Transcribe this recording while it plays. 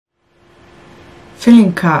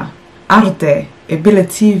filinka Arday ee Bile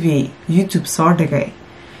TV YouTube soo dhigay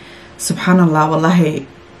subhanallah wallahi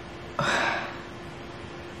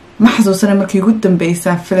ma xasuusana markii ugu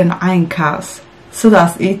dambeysay filin caynkaas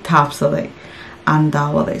sidaas ii taabsaday aan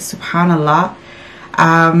daawaday subhanallah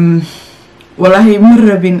wallahi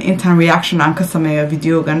marabin intaan reaction aan ka sameeyo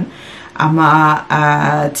videogan ama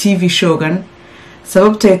TV showgan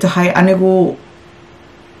sababtay tahay anigu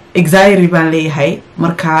anxiety baan leeyahay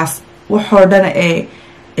markaas waxoo dhan ee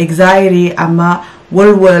anxiety ama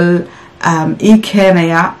walwal ii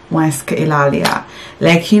keenaya waan iska ilaaliyaa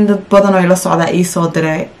laakiin dad badan oo ila socda ii soo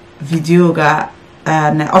diray videoga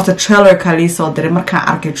orta trailerka ii soo diray markaan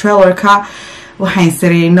arkay trailerka waxaan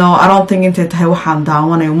siri no I don't think intay tahay waxaan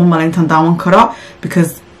daawanayo uma mala intaan daawan karo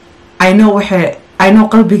because I know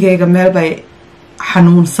qalbigayga meel bay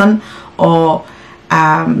xanuunsan oo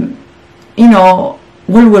you know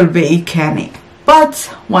walwal bay ii keenay but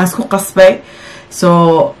waan isku qasbay so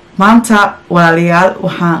maanta walaalayaal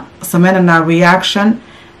waxaan sameynaynaa reaction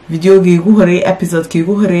videogii ugu horeeyay episodekii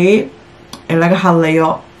ugu horeeyay ee laga hadlayo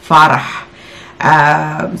Farax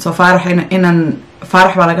so Farax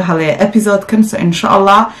Farax baa laga hadlaya episodekan so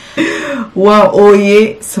inshallah waa ooye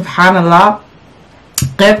subhanallah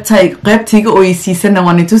qaybtiga ooyeysiisana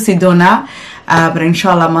waan itusi doonaa but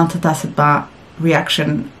inshallah maanta taas baa reaction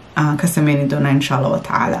ka sameyni doonaa inshallah wa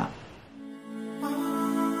ta'ala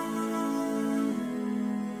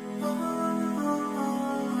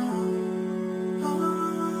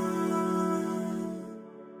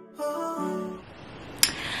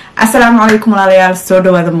السلام عليكم ورحمة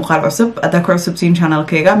الله هذا مقال عصب أذكر عصبتين channel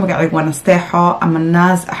كيجا مقعد وانا استيحة أما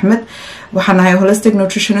الناس أحمد وحنا هاي holistic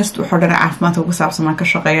nutritionist وحضرنا عفمات وقصاب سمان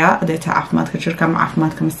كشقيا أديتها عفمات كشركة مع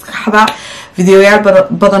عفمات كمسخحة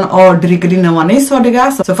فيديوهات بدن أو دريقلين وانيس ودقا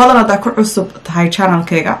سفضل أذكر عصب هاي channel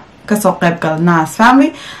كيجا كسوق قيبقى الناس family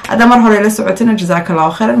هذا مرحلة لسعوتنا جزاك الله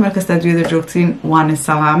خير مركز تدريد الجوكتين وان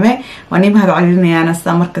السلامة وانيم هذا علينا يا ناس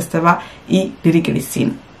مركز تبع إي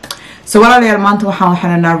دريقليسين So walaalayaal maanta waxaan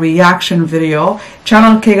waxaanaa reaction video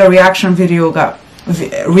channel kayga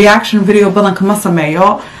reaction video badan kama sameeyo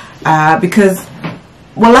because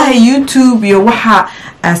wallahi YouTube iyo waxa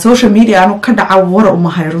social media anu ka dhaca war uma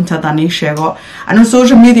hay runta hadaan ii sheego anu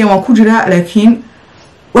social media waan ku jiraa laakiin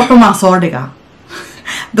waxuma soo dhiga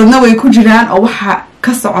dadna way ku jiraan oo waxa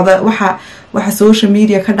ka socda waxa social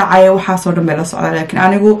media ka dhacaya waxa soo dhanbay la socda laakiin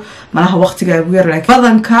anigu malaha waqtiga ugu yar laakiin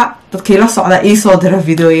badanka dadkii la socda ii soo dira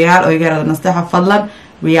videoyaal oo iga nasteexa fadlan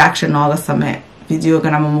reaction nooga samee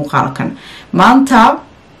videogan ama muuqaalkan maanta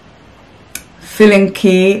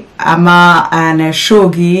filinkii ama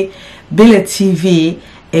showgii Bile TV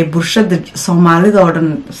ee bulshada Soomaalida oo dhan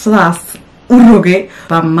sidaas u rogay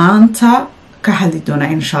baa maanta ka hadli doona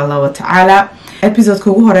inshallah wa ta'ala episode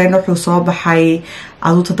ugu horeeyna wuxuu soo baxay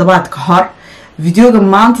adu toddobaad ka hor videoga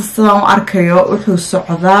maanta sidaan u arkayo wuxuu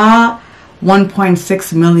socdaa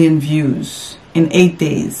 1.6 million views in 8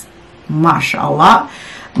 days mashallah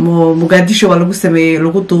Mogadisho waa lagu sameeyay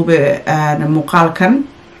lagu duubay muuqaalkan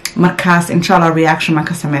markaas inshallah reaction ma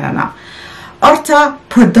ka sameynana orta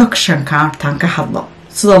production kan ka hadlo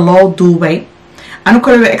sida loo duubay anu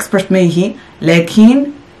kale expert ma yihi laakiin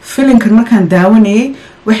filinkan markaan daawanayay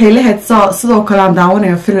waxay lahayd sidoo kale aan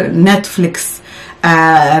daawanayo Netflix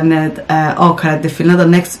oo kale definada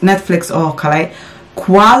Netflix oo kale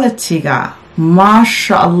quality-ga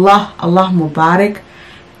masha Allah mubarak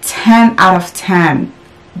 10 out of 10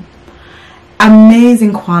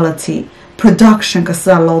 amazing quality production ka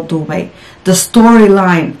sida loo duubay the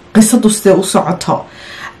storyline qisadu sida u socoto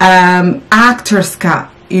actors ka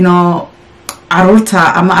you know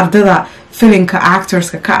arurta ama ardada filinka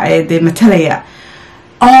actors ka ee matalaya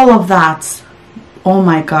all of that oh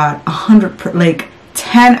my god 100 like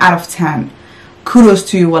 10 out of 10 kudos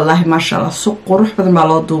to you wallahi mashallah so qurux badan baa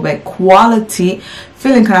loo duubay quality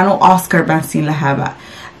filinkan anu Oscar baan siin lahaba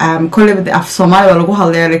kulliba af Somali waa lagu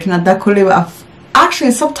hadlaya laakiin hadda kulliba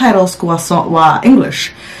actually subtitles waa English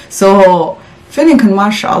so filinkan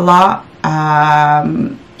mashallah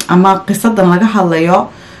ama qisadan laga hadlayo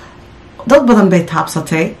dad badan bay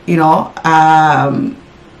taabsatay you know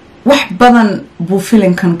wax badan buu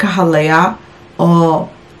filinkan ka hadlayaa oo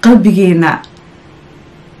qalbigeena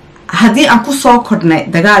haddii aan ku soo kornay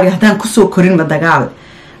dagaal iyo haddaan ku soo korinba dagaal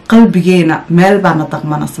qalbigeena meel baana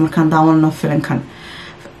daqmanas markaan daawanno filinkan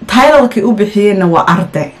titlekii u bixiyeyna waa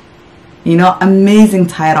Arday you know amazing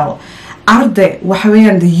title Arday waxa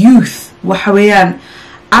weeyaan the youth waxa weeyaan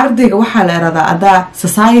ardayga waxaa la yiraahdaa adaa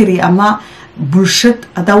society ama bulshad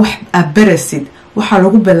adaa wax barasid waxaa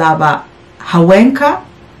lagu bilaabaa haweenka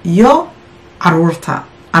iyo caruurta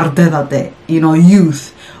ardayda you know youth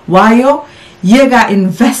waayo yaga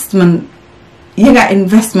investment iyaga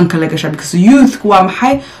investment ka laga shaa because youth waa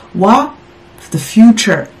maxay waa the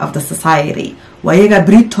future of the society waa iyaga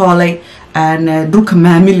britolay dhulka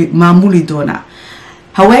maamuli doona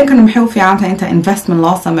haweenkana maxay u fiican tahay inta investment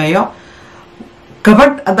loo sameeyo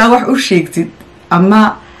gabadh adaa wax u sheegtid ama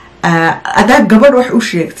adaa gabadh wax u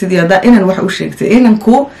sheegtid iyo adaa inan wax u sheegtid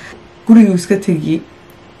inanku gurigu iska tegi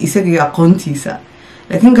isaga aqoontiisa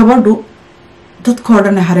laakiin gabadhu dadkoo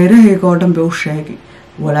dhan hareerahayga oo dhan bay u sheegay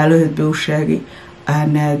walaalaheed bay u sheegay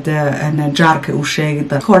jaarka u sheegay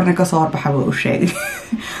dadkoo dhan kasoo horbaxa bay u sheegay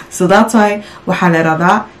so that's why waxaa la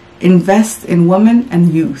yidhahdaa invest in women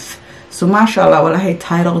and youth so masha allah walahay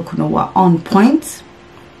titlekuna waa on point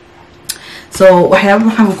so waxyaaba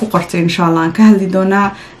waxaan ku qortay insha allah aan ka hadli doonaa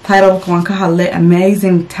titleka waan ka hadlay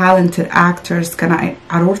amazing talented actors kana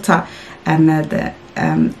caruurta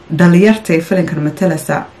dhalinyarta ee filinkan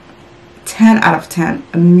matalaysa 10 out of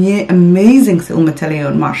 10 amazing se u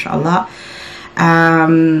matalayoon masha allah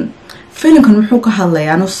filimkan muxuu ka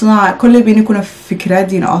hadlayaa anusna kolley bayna kuna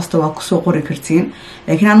fikraadiina oosta waa kusoo qori kartiin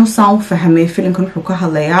laakiin anusaan u fahmay filimkan wuxuu ka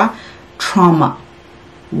hadlayaa trauma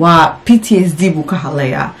waa PTSD buu ka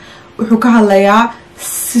hadlayaa wuxuu ka hadlayaa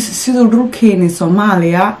siduu dhulkeeni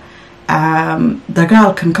Soomaaliya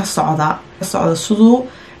dagaalkan ka socda siduu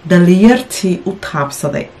dhalinyartii u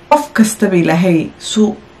taabsaday qof kastaba ilaahay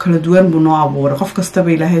suu kala duwan buu noo abuuray qof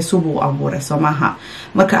kastaba ilaahay suu buu abuuray soo maaha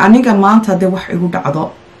marka aniga maanta hadii wax igu dhacdo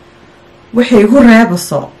waxay igu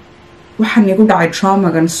reebaso waxaan igu dhacay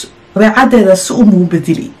traumagan dabeecadeeda si u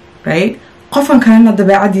bedeli right qofan kalena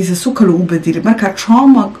dabeecadiisa si kale u bedeli marka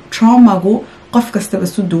traumagu qof kastaba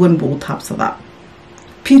si duwan buu u taabsadaa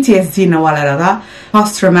PTSD na waa la yiraahdaa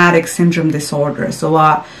post traumatic syndrome disorder so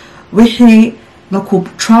waa wixii markuu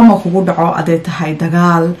trauma kugu dhaco aday tahay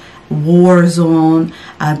dagaal war zone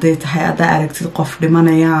aday tahay adaa aragtid qof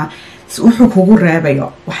dhimanaya wuxuu kugu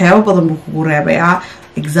reebayo waxyaabo badan buu kugu reebayaa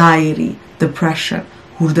anxiety depression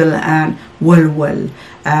hurdo la'aan walwal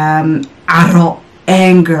caro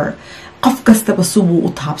anger qof kastaba subuu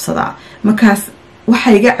u taabsadaa markaas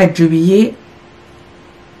waxa iga cajabiyey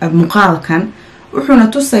muuqaalkan wuxuuna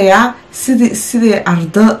tusayaa sidii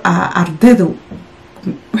ardaydu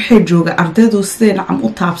waxay jooga ardaydu sidee nacam u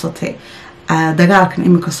taabsatay dagaalkan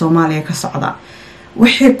iminka Soomaaliya ka socda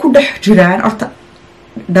waxay ku dhex jiraan horta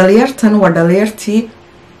dhalinyartan waa dhalinyartii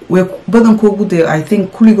way badankoodu I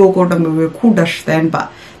think kuligoogo dhan way ku dhashteenba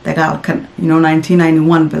dagaalkan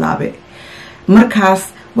 1991 bilaabe markaas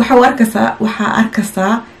waxa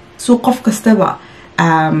arkaysaa soo qof kastaba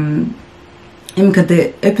iminka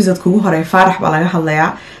de episode ugu hore Faarax baa laga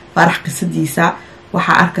hadlayaa Faarax qisadiisa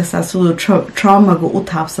waxa arkaysaa sidoo traumaga u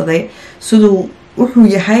taabsaday sidoo wuxuu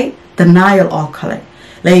yahay denial oo kale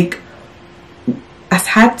like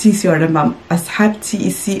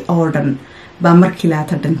asxaabtiisii oo dhan baa markii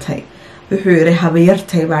laata dhintay wuxuu yiri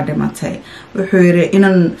habayartay baa dhimatay wuxuu yiri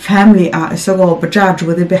inan family isagoo bajaaj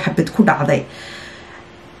waday bay xabad ku dhacday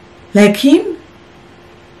laakiin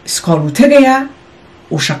iskool uu tagayaa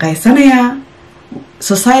uu shaqaysanayaa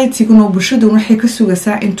society-guna bulshadu waxay ka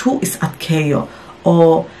sugaysaa intuu is adkeeyo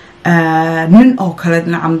oo nin oo kale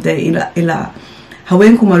nacamde ila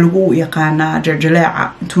haweenkuma lagu yaqaanaa jarjaleeca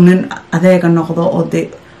intuu nin adeega noqdo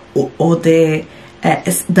oo de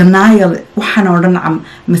denial waxaan oo dhan nacam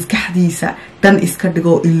maskaxdiisa dhan iska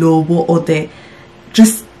dhigo iloobo oo de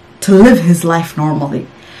just to live his life normally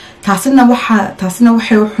taasina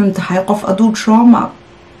waxay u xun tahay qof aduu trauma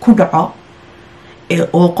ku dhaco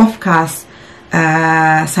oo qofkaas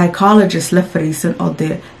psychologist la fariisan oo de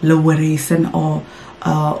la wareysan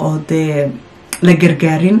oo de la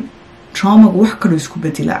gargaarin traumagu wax kale isku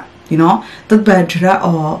bedela dad baa jira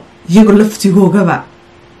oo iyagu laftigoogaba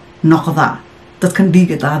noqda dadkan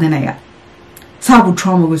dhiiga daadinaya saabu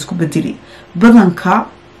traumagu isku bedeli badanka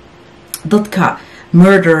dadka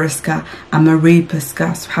murdererska ama rapiska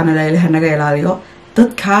subxaanallah ilaha naga ilaaliyo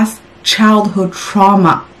dadkaas childhood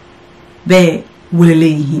trauma bay wala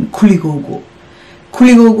leeyihiin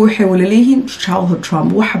kuligoogu waxay wala leeyihiin childhood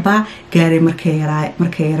trauma waxba gaaray markay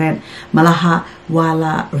yareen malaha waa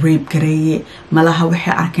la rape gareeye malaha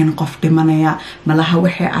waxay arkeen qof dhimanaya malaha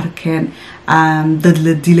waxay arkeen dad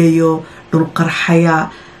la dilayo dhul qarxaya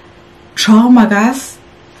traumagaas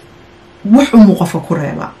wax uu qofka ku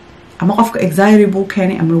reeba ama qofka anxiety buu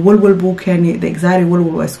keenay ama walwal buu keenay the anxiety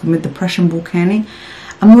walwal waa isku mid depression buu keenay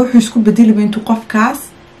ama wuxuu isku bedeli intuu qofkaas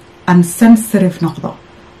unsensitive noqdo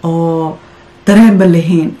oo dareen ba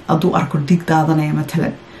lahayn aduu arko dhiig daadanaya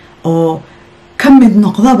matalan oo ka mid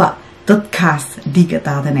noqdaba dadkaas dhiiga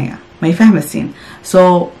daadanaya may fahmaysiin so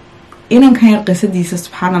inankan qisadiisa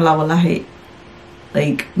subxaanallah wallahi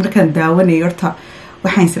like markaan daawanay horta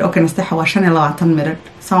waxaan sir okay nastaxa waa 25 minute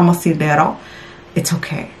sama sii dheero it's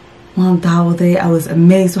okay. Waan daawaday, I was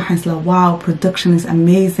amazed. Waxaan isla wow, production is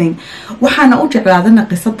amazing. Waxaana u jeclaadana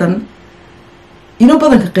qisadan,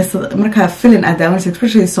 badanka qisada markaa film aad daawanaysa,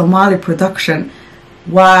 especially Somali production,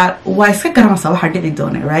 waa iska garanaysaa waxa dhici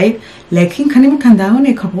doona, right? Laakiin kani markaan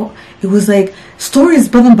daawanay kabo, it was like stories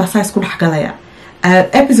badan baa saa isku dhex galaya.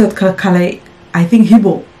 Episode kale, I think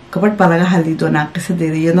Hibo gabadh baa laga hadli doonaa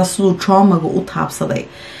qisadeeda iyadna siduu traumaga u taabsaday.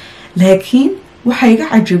 Laakiin waxa iga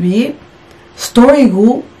cajabiyey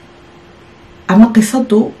storygu ama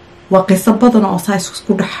qisadu waa qiso badan oo saa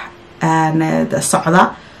isku dhex socda.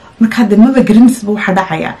 Marka hadda maba garanaysidba waxa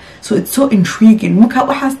dhacaya. So it's so intriguing. Marka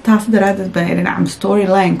waxaas taas daraadeed baan idin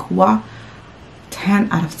storyline kuwa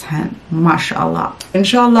 10 out of 10. Masha Allah.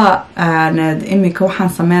 Insha Allah imika waxaan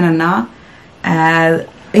sameynaynaa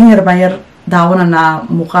in yar baan yar daawananaa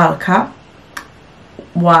muuqaalka.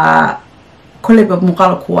 Waa koleyba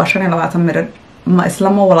muuqaalku waa 25 minute. Ma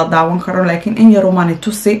islama wala daawan karo, laakiin in yar umaan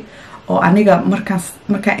tusi oo aniga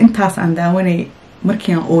markaa intaas aan daawanay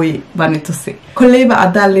markii aan ooyay baan tusi. Koleyba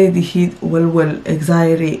adaa leedihiid walwal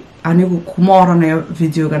anxiety, anigu kuma oranayo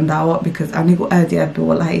videogan daawo because anigu aad iyo aad ba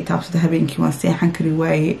wallahi i taabsada habeenkii waan seexan kari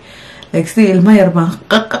waayey. Like sidii ilma yar baan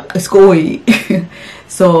iska ooyay.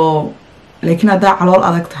 So laakiin adaa calool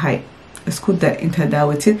adag tahay isku da inta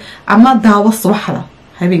daawatid ama daawo subaxda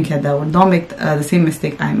habeenkii daawan. Don't make the same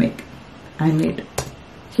mistake I made.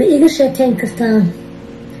 Ma iga sheekayn kartaa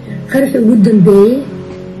qarxi ugu dambeeyay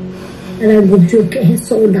adaa gubjoogka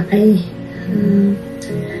heeso u dhacay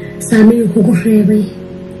saameyn kugu reebay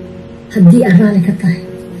haddii aad raali ka tahay?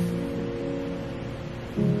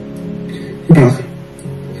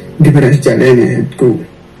 gabar is jeclaynayd kow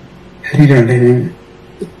xiriiraan lahayn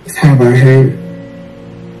asxaabaan ahayn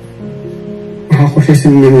waxaa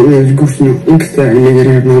qorshaysan inaan isguursano inkasta ay naga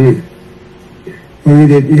reebnaanin.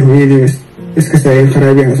 hooyadeed iyo hooyadii iska saayeen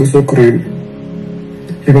qaraabihaas soo koreen.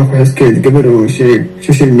 Hebaa qoyskeed gabar oo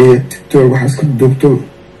social media TikTok waxaas ka duubto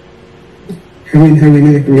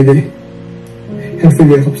haweenada kamid ah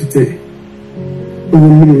xaflad ay qabsatay ugu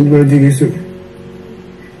mid waldigeyso.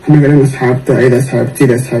 anaga dhan asxaabta ayda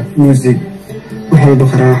asxaabtida asxaab music waxa walba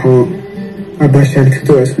qaraaxo abaashaal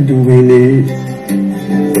karto waa isku duubeynay.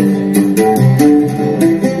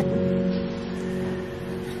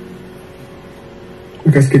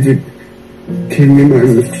 markaas kadib kelmimo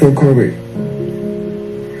aan isku soo koobay.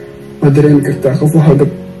 waad dareemi kartaa qof wax walba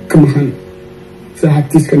ka maqan.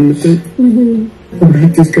 saaxiibtiis ka nimatay,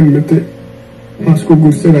 xubintiis ka nimatay, haasku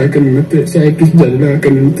guursadaa ka nimatay, saaxiibkiis jeclaa ka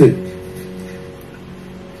nimatay.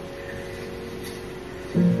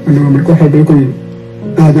 anaga marka wax walba kun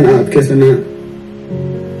aadan aan adkeysanaa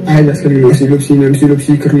caadaas kalina waa sii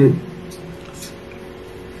lobsii karno.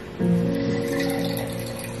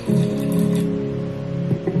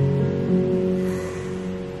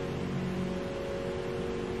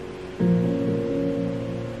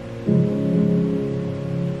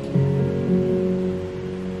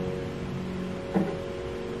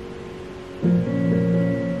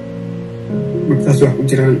 markaas wax ku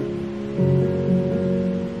jiraan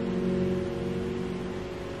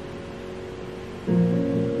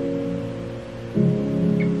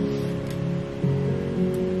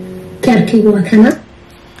kaarkaygu waa kana.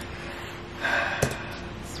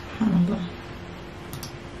 subxaanallah.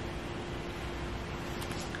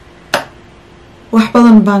 wax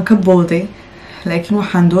badan baan ka booday, laakiin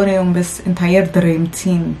waxaan doonaya un bas intaa yar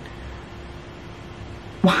dareemtiin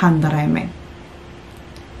waxaan dareemay.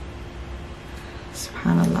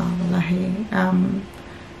 subxaanallah wallahi.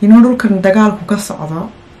 dhulkan dagaalku ka socdo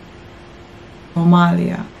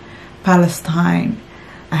Soomaaliya, Palestine,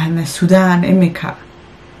 Sudan imika,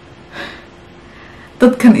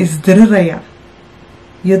 dadkan isdiriraya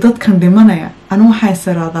iyo dadkan dhimanaya. anu waxaan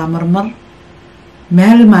isiraadaa marmar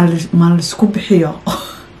meel maan laisku bixiyo.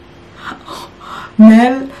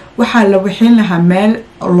 meel waxaa la wixin lahaa meel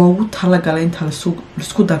loogu talagalay inta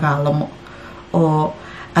laisku dagaalamo oo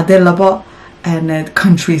hadee laba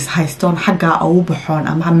countries haystoon xaggaa ugu baxoon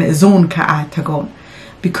ama zoneka ah tagoon.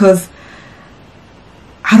 because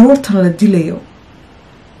caruurtan la dilayo,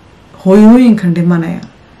 hooyooyinkan dhimanaya,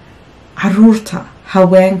 caruurta,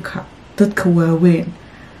 haweenka, dadka waaweyn,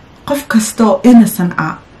 qof kastoo innocent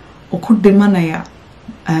ah oo ku dhimanaya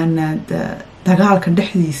dagaalka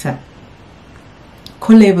dhexdiisa.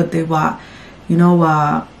 kolleyba de waa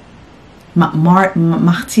waa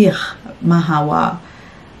maqtiiq maaha, waa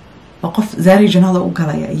qof zaari jannada u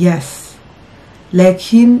galaya. yes,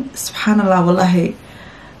 laakiin subxaanallah wallahi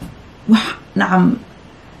wax nacam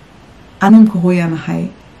animka hooyanahay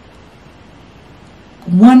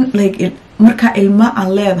markaa ilma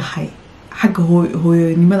aan leedahay xagga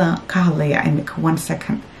hooyonimada ka hadlaya imika 1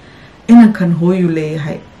 second. inankan hooyuu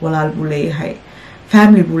leeyahay, walaal buu leeyahay,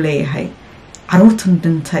 family buu leeyahay, caruurtan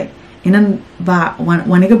dhintay, inan baa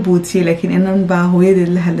waan iga bootiyey, laakiin inan baa hooyadeed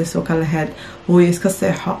la hadlaysoo ka lahayd hooyo iska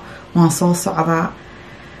seexo, waan soo socdaa.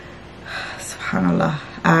 subxaanallah.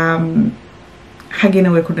 xaggiina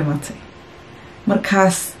way ku dhimatay.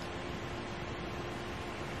 markaas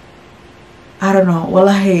I don't know,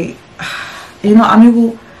 wallahi,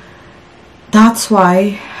 anigu, that's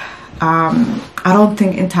why I don't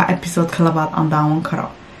think inta episode ka labaad aan daawan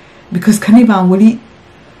karo, because kani baan weli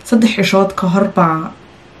 3 cishood ka hor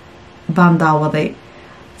baan daawaday.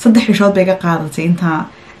 3 cishood bay ga qaadatay inta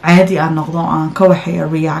caadi aan noqdo aan ka waxaya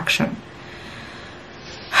reaction.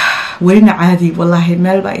 welina caadi, wallahi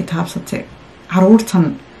meel baa i taabsatay.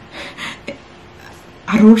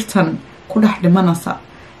 caruurtan ku dhex dhimanaysa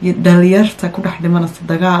iyo dhalinyarta ku dhex dhimanaysa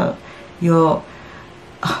dagaal iyo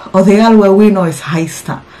odayaal waaweyn oo is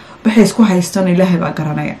haysta, waxay isku haystaan ilaahay baa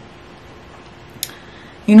garanaya.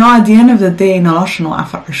 At the end of the day, noloshan waa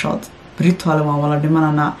 4 cishood. Beritoole waan wala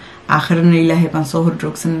dhimananaa, aakhirana ilaahay baan soo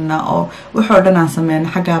horjoogsananaa, oo wuxuu dhan aan sameyn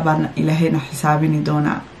xaggaa baan ilaahayna xisaabini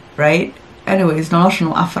doonaa, right? Anyways, noloshan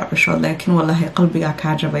waa 4 cishood, laakiin wallahi qalbigaa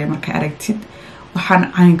kaa jabaya marka aragtid waxaan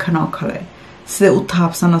caynkan oo kale, siday u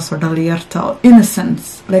taabsanayso dhalinyarta oo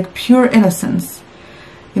innocence, like pure innocence.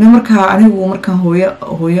 markaan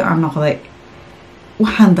hooyo aan noqday,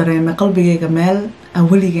 waxaan dareemay qalbigayga meel aan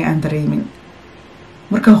weligay aan dareemin.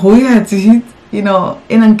 marka hooyaha tihid,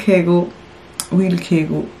 inankaygu,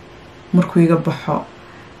 wiilkaygu markuu iga baxo,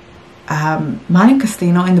 maalin kasta,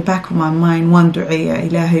 in the back of my mind waan duceeya,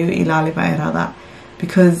 ilaahay oo ilaali baa iraada,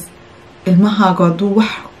 because ilmahaagu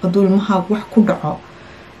hadduu ilmahaagu wax ku dhaco,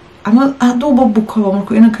 ama hadduuba bukoba,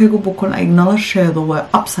 markuu inankaygu bukon, ay nolosheedu waa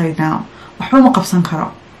upside down, waxba ma qabsan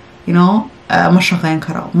karo, ma shaqayn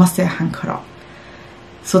karo, ma seexan karo.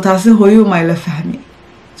 So taasi hooyo ma ila fahmi.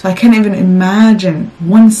 So I can't even imagine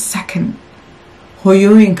 1 second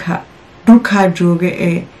hooyooyinka dhulkaa jooga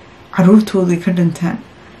ee caruurtoodii ka dhintaan,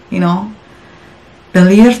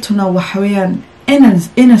 dhalinyartuna waxa weeyaan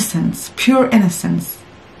innocence, pure innocence,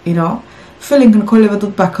 feelingkan kolleyba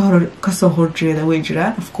dad baa kasoo horjeeda way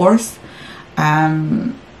jiraan, of course.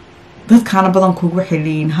 dadkaana badankoogu waxay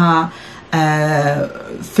leeyihiin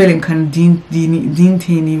feelingkan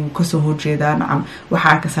diinteenii wuu kasoo horjeedaa, nacam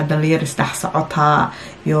waxaa arkaysaa dhalinyar isdhex socotaa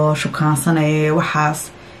iyo shukaansanaya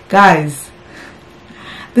waxaas. Guys,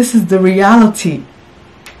 this is the reality.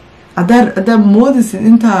 haddaa moodaysid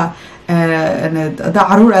intaa haddaa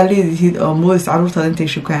caruur aa leedihid oo moodaysid caruurtaada intay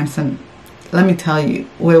shukaansan, let me tell you,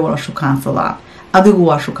 way wala shukaansadaan, adigu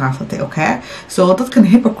waa shukaansatay, okay? So dadkan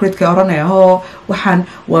hypocrite-ka oranaya waxaan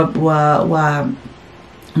waa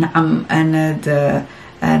nacam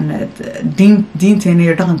diinteena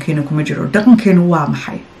iyo dhaqankeena kuma jiro. dhaqankeenu waa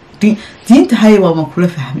maxay? diinta hay waa ma kula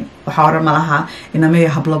fahmi, waxaa oran malaha inamaya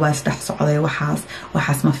hablaba isdhex socday,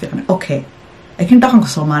 waxaas ma fiicna, okay? laakiin dhaqanka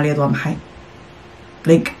Soomaaliyeed waa maxay?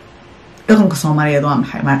 like dhaqanka Soomaaliyeed waa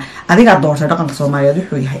maxay? adigaa doortay dhaqanka Soomaaliyeed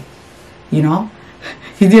wuxuu yahay,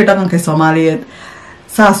 hidiya dhaqanka Soomaaliyeed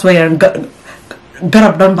saas wayaan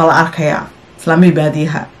garab dhan baa la arkayaa islaamii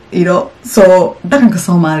baadiyaha, so dhaqanka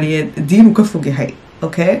Soomaaliyeed diinu ka fog yahay,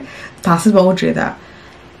 okay? taasi baa ujeedaa.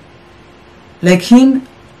 laakiin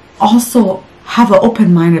also have an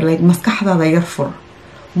open minded, like maskaxdaada yar fur.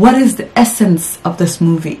 What is the essence of this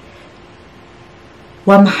movie?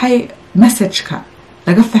 waa maxay messageka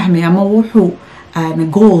laga fahmay, ama wuxuu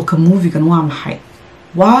goalka moviegan waa maxay?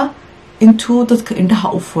 waa intuu dadka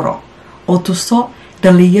indhaha u furo oo tuso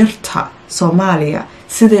dhalinyarta Soomaaliya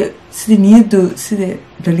sida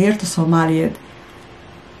dhalinyarta Soomaaliyeed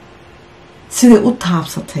siday u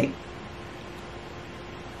taabsatay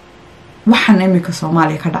waxaan imika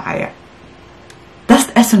Soomaaliya ka dhacaya. That's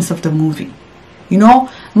the essence of the movie.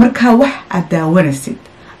 markaa wax aad daawanaysid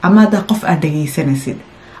ama haddaa qof aad dhegaysanaysid,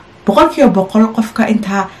 100% qofka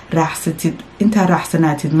intaa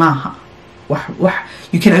raacsanaatid maaha.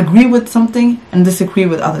 You can agree with something and disagree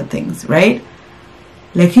with other things, right?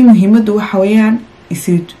 laakiin muhiimadu waxa weeyaan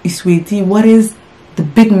isweydii, what is the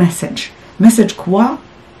big message? message-ku waa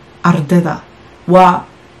ardayda, waa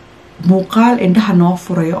muuqaal indhaha noo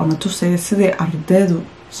furaya oo na tusaya siday ardaydu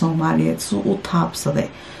Soomaaliyeed siduu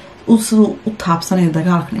u taabsanaya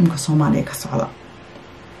dagaalkan imika Soomaaliya ka socda.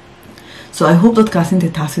 So I hope dadkaas intay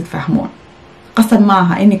taasid fahmoon. qasab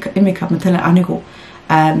maaha imika matalan anigu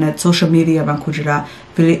social media baan ku jiraa,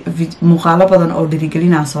 muuqaalo badan oo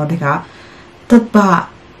dhirigelinaa soo dhigaa, dad baa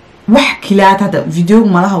wax kilaata, hada video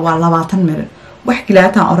malaha waa 20 minute, wax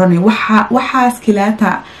kilaataan oranaya, waxaas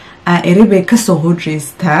kilaata eribay kasoo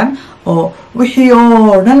horjeestaan oo wixii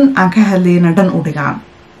oo dhan aan ka hadlayna dhan u dhigaan.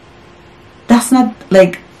 That's not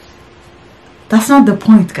like that's not the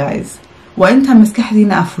point guys. waa inta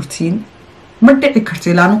maskaxdiina afurtiin ma dhici karto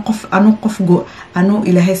ilaa anu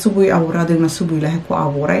ilaahay subuu abuuradayna subuu ilaahay ku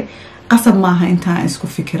abuuray qasab maaha intaan isku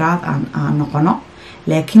fikiraad aan noqono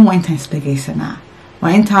laakiin waa intaan isdhagaysanaa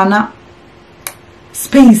waa intaana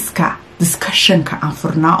spaceka discussionka aan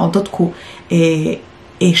furnaa oo dadku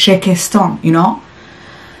sheekaystaan you know.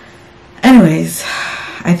 Anyways,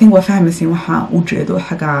 I think waa fahmaysiin waxaan u jeedo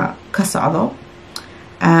xaga ka socdo.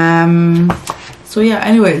 So yeah,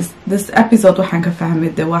 anyways, this episode waxaan ka fahmay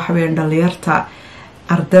de waxa weeyaan dhalinyarta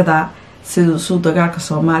ardada sidoo dagaalka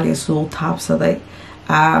Soomaaliya soo taabsaday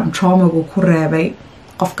trauma-gu ku reebay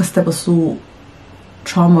qof kastaba soo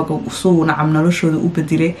trauma-gu soo nacam noloshooda u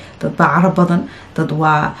bedilay dad baa badan dad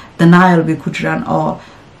waa denial bay ku jiraan oo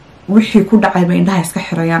wixii ku dhacay bay indhaha iska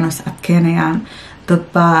xirayaan oo is adkeynayaan dad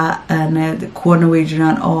baa kuwana way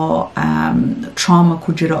jiraan oo trauma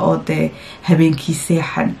ku jira oo de habeenkii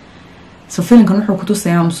seexan. So feeling wuxuu ku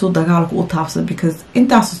tusayaa soo dagaalku u taabsaday because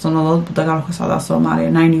intaas sanadood buu dagaalku ka socdaa Soomaaliya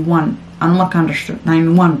 91 aan markaan dhashay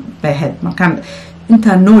 91 bay ahayd markaan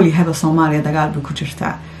inta nooli hada Soomaaliya dagaal buu ku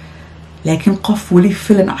jirtaa laakiin qof wali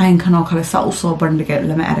filim caynkan oo kale saa u soo bandhigay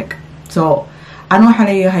lama arag. So أنا waxaan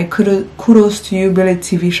leeyahay kudos to you Bile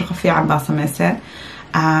TV shaqo fiican baa sameyseen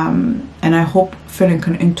and I hope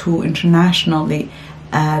filimkan into internationally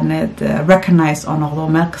recognize oo noqdo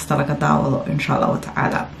meel kasta laga daawado insha Allah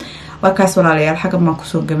ta'ala. Wakaas walaalayaal xaga ma ku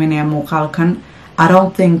soo gaminaya muuqaalkan. I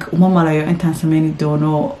don't think uma malayo intaan sameeyni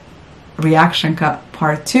doono reaction ka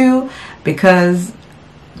part 2 because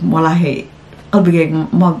wallahi qalbigayga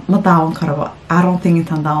ma daawan karo. I don't think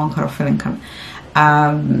intaan daawan karo filimkan.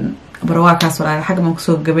 برواكاس ولا حاجة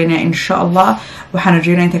مكسور قبلنا إن شاء الله وحنا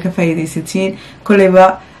جينا أنت كفاية ستين كل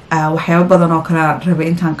بقى وحياة بدنا وكلا ربي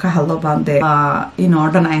أنت هنكهلا باندي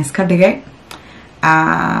إنه عايز كردجة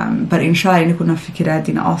بر إن شاء الله نكون فكرة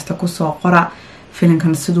دينا أستقص وقرأ فيلم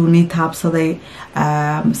كان سدوني تاب صدي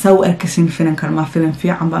سو أركسين فيلم كان ما فيلم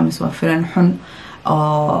فيه عم بمسوا فيلم حن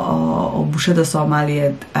وبشدة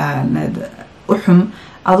صومالية وحم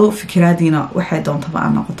أضو فكرة دينا واحد دون طبعا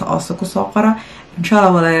نقطة أستقص وقرأ إن شاء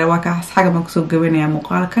الله ولا واقع حاجة مكسوب قبلنا يا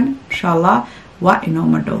Muuqaalkan إن شاء الله وإنه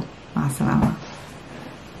مردو مع السلامة.